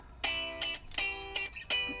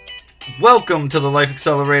Welcome to the Life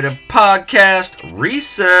Accelerated Podcast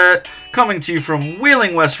Reset, coming to you from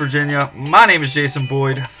Wheeling, West Virginia. My name is Jason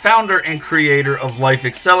Boyd, founder and creator of Life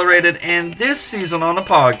Accelerated, and this season on the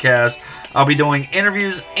podcast, I'll be doing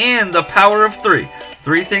interviews and the power of three.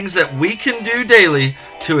 Three things that we can do daily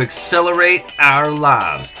to accelerate our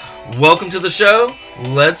lives. Welcome to the show.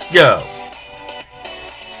 Let's go.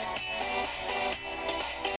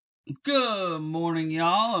 Good morning,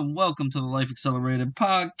 y'all, and welcome to the Life Accelerated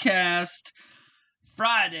Podcast.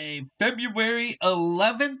 Friday, February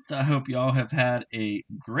 11th. I hope y'all have had a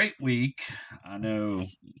great week. I know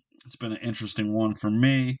it's been an interesting one for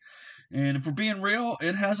me. And if we're being real,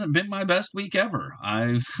 it hasn't been my best week ever.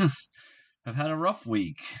 I've had a rough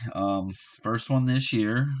week. First one this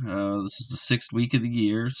year. This is the sixth week of the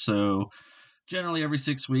year. So generally every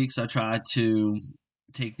 6 weeks I try to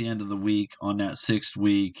take the end of the week on that sixth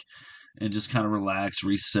week and just kind of relax,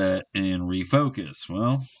 reset, and refocus.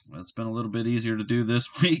 Well, it's been a little bit easier to do this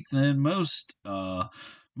week than most of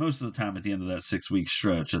the time at the end of that 6 week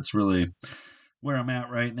stretch. That's really where I'm at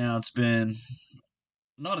right now. It's been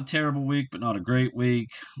not a terrible week, but not a great week.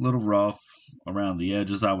 A little rough around the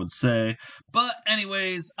edges, I would say. But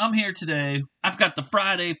anyways, I'm here today. I've got the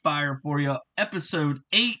Friday Fire for you, episode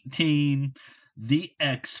 18, The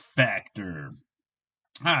X Factor.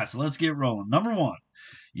 All right, so let's get rolling. Number one,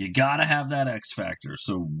 you gotta have that X Factor.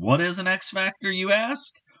 So what is an X Factor, you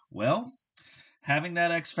ask? Well, having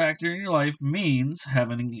that X Factor in your life means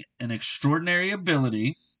having an extraordinary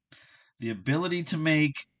ability, the ability to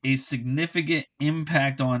make a significant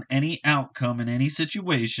impact on any outcome in any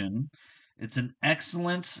situation. It's an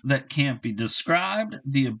excellence that can't be described,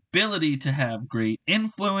 the ability to have great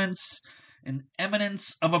influence, an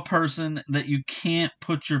eminence of a person that you can't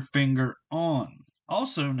put your finger on.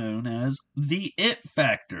 Also known as the it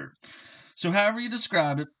factor. So however you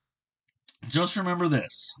describe it, just remember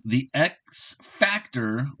this. The X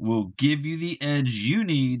factor will give you the edge you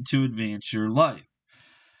need to advance your life.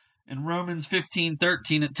 In Romans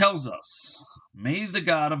 15:13 it tells us, "May the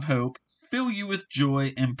God of hope fill you with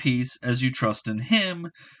joy and peace as you trust in him,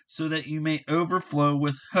 so that you may overflow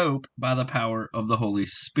with hope by the power of the Holy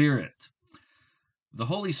Spirit." The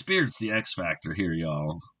Holy Spirit's the X Factor here,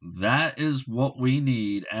 y'all. That is what we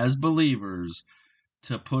need as believers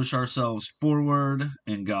to push ourselves forward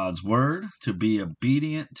in God's Word, to be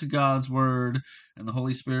obedient to God's Word, and the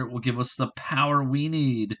Holy Spirit will give us the power we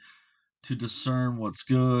need to discern what's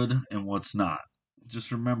good and what's not.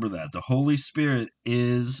 Just remember that. The Holy Spirit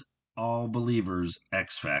is all believers'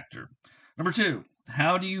 X Factor. Number two,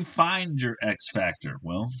 how do you find your X Factor?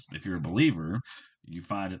 Well, if you're a believer, you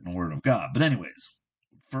find it in the Word of God. But anyways,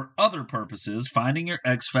 for other purposes, finding your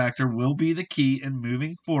X Factor will be the key in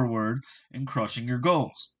moving forward and crushing your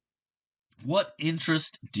goals. What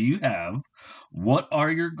interest do you have? What are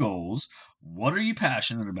your goals? What are you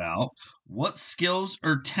passionate about? What skills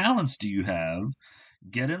or talents do you have?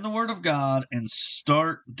 Get in the Word of God and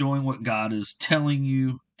start doing what God is telling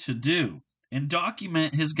you to do. And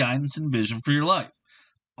document His guidance and vision for your life.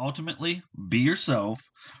 Ultimately, be yourself.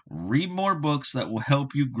 Read more books that will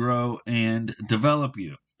help you grow and develop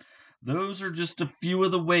you. Those are just a few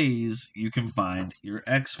of the ways you can find your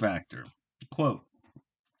X Factor. Quote,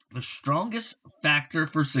 "The strongest factor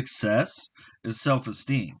for success is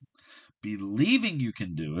self-esteem. Believing you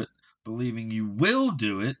can do it, believing you will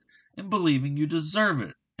do it, and believing you deserve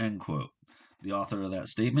it." End quote. The author of that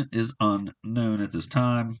statement is unknown at this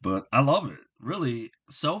time, but I love it. Really,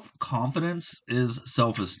 self-confidence is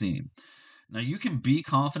self-esteem. Now, you can be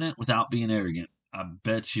confident without being arrogant. I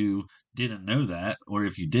bet you didn't know that, or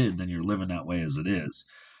if you did, then you're living that way as it is.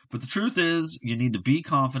 But the truth is, you need to be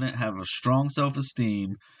confident, have a strong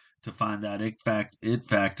self-esteem to find that it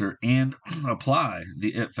factor and apply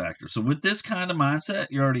the it factor. So with this kind of mindset,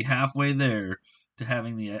 you're already halfway there to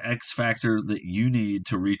having the X factor that you need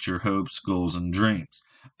to reach your hopes, goals, and dreams.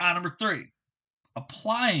 Number three,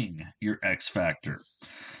 applying your X factor.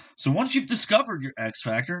 So once you've discovered your X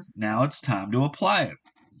factor, now it's time to apply it.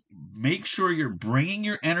 Make sure you're bringing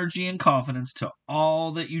your energy and confidence to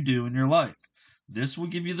all that you do in your life. This will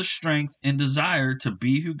give you the strength and desire to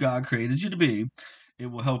be who God created you to be. It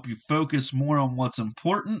will help you focus more on what's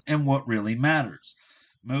important and what really matters.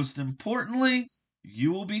 Most importantly,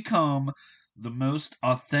 you will become the most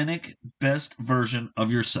authentic, best version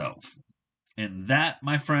of yourself. And that,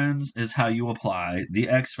 my friends, is how you apply the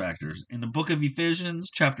X factors. In the book of Ephesians,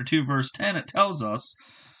 chapter 2, verse 10, it tells us,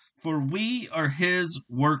 "For we are his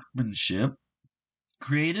workmanship,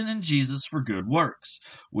 created in Jesus for good works,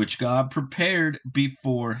 which God prepared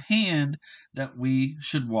beforehand that we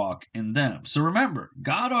should walk in them." So remember,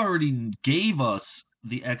 God already gave us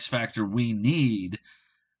the X factor we need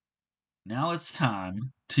Now it's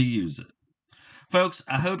time to use it. Folks,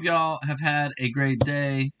 I hope y'all have had a great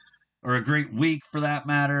day, or a great week for that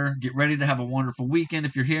matter. Get ready to have a wonderful weekend.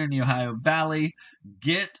 If you're here in the Ohio Valley,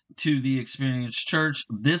 get to the Experience Church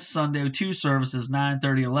this Sunday. 2 services,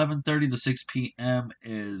 9:30, 11:30. The 6 p.m.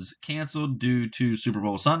 is canceled due to Super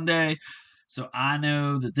Bowl Sunday. So I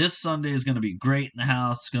know that this Sunday is going to be great in the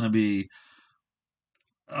house. It's going to be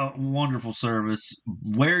a wonderful service.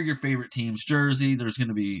 Wear your favorite team's jersey. There's going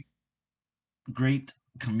to be great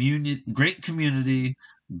community,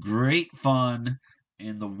 great fun,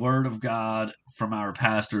 and the word of God from our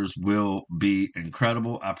pastors will be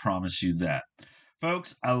incredible. I promise you that.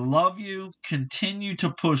 Folks, I love you. Continue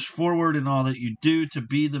to push forward in all that you do to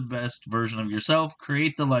be the best version of yourself.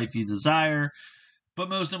 Create the life you desire. But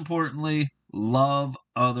most importantly, love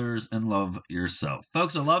others and love yourself.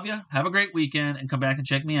 Folks, I love you. Have a great weekend and come back and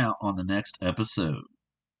check me out on the next episode.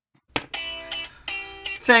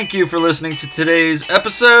 Thank you for listening to today's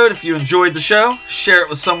episode. If you enjoyed the show, share it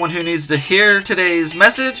with someone who needs to hear today's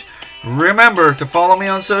message. Remember to follow me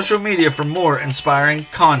on social media for more inspiring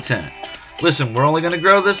content. Listen, we're only going to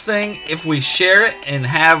grow this thing if we share it and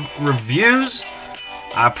have reviews.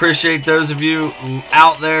 I appreciate those of you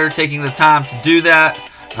out there taking the time to do that.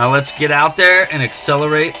 Now let's get out there and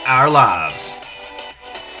accelerate our lives.